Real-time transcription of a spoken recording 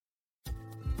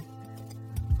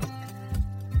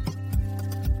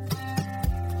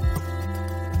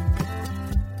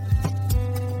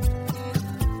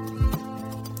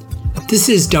This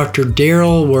is Dr.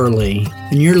 Daryl Worley,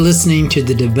 and you're listening to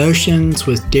the Devotions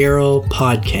with Daryl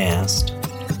podcast.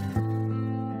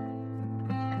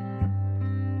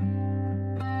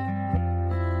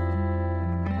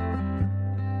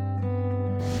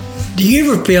 Do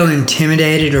you ever feel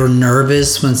intimidated or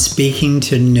nervous when speaking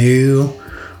to new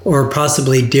or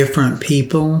possibly different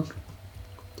people?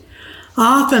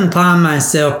 I often find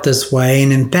myself this way,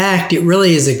 and in fact, it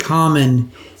really is a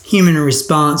common human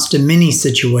response to many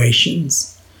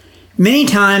situations. Many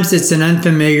times it's an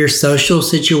unfamiliar social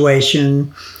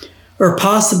situation, or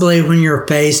possibly when you're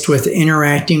faced with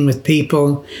interacting with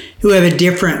people who have a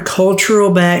different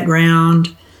cultural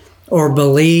background or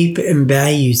belief and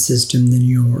value system than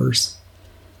yours.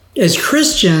 As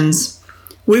Christians,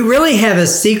 we really have a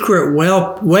secret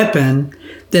weapon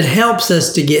that helps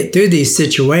us to get through these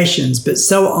situations, but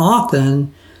so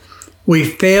often we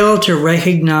fail to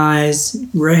recognize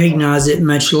it,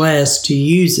 much less to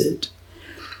use it.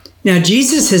 Now,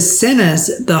 Jesus has sent us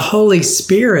the Holy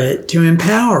Spirit to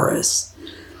empower us.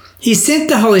 He sent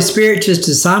the Holy Spirit to his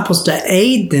disciples to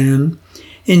aid them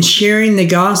in sharing the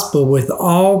gospel with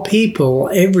all people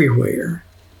everywhere.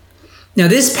 Now,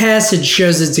 this passage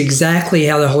shows us exactly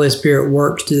how the Holy Spirit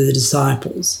worked through the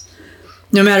disciples.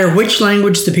 No matter which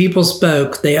language the people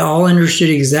spoke, they all understood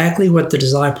exactly what the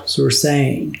disciples were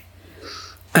saying.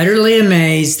 Utterly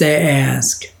amazed, they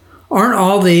ask, "Aren't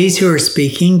all these who are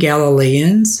speaking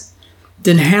Galileans?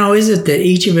 Then how is it that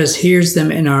each of us hears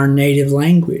them in our native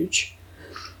language?"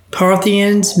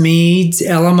 Parthians, Medes,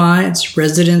 Elamites,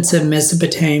 residents of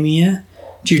Mesopotamia,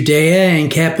 Judea and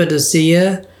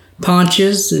Cappadocia,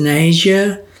 Pontus and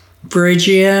Asia,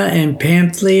 Phrygia and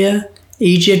Pamphylia,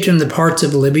 Egypt and the parts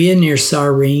of Libya near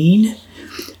Cyrene,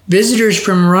 visitors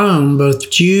from Rome,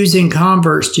 both Jews and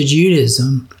converts to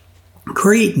Judaism,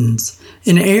 Cretans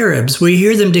and Arabs, we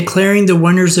hear them declaring the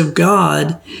wonders of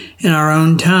God in our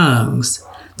own tongues.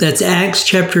 That's Acts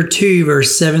chapter 2,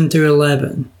 verse 7 through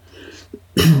 11.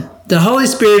 The Holy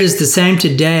Spirit is the same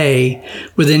today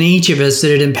within each of us,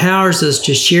 that it empowers us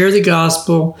to share the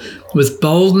gospel with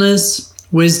boldness,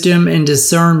 wisdom, and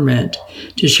discernment,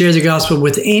 to share the gospel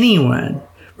with anyone,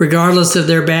 regardless of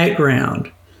their background.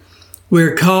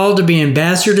 We're called to be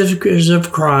ambassadors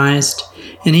of Christ,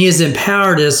 and He has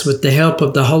empowered us with the help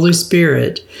of the Holy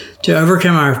Spirit to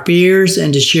overcome our fears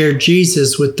and to share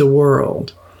Jesus with the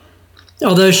world.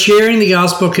 Although sharing the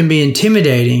gospel can be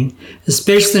intimidating,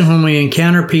 especially when we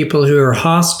encounter people who are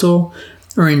hostile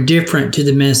or indifferent to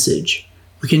the message,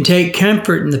 we can take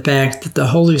comfort in the fact that the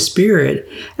Holy Spirit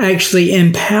actually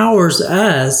empowers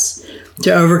us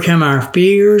to overcome our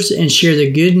fears and share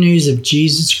the good news of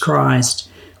Jesus Christ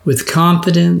with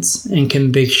confidence and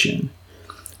conviction.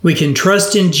 We can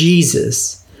trust in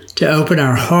Jesus to open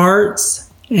our hearts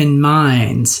and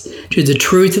minds to the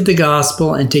truth of the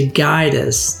gospel and to guide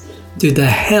us through the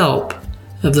help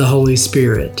of the Holy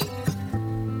Spirit.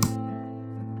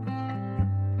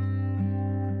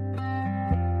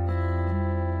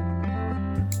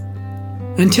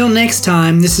 Until next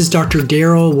time, this is Dr.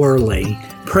 Daryl Worley,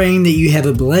 praying that you have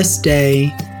a blessed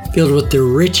day filled with the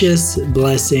richest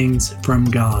blessings from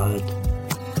God.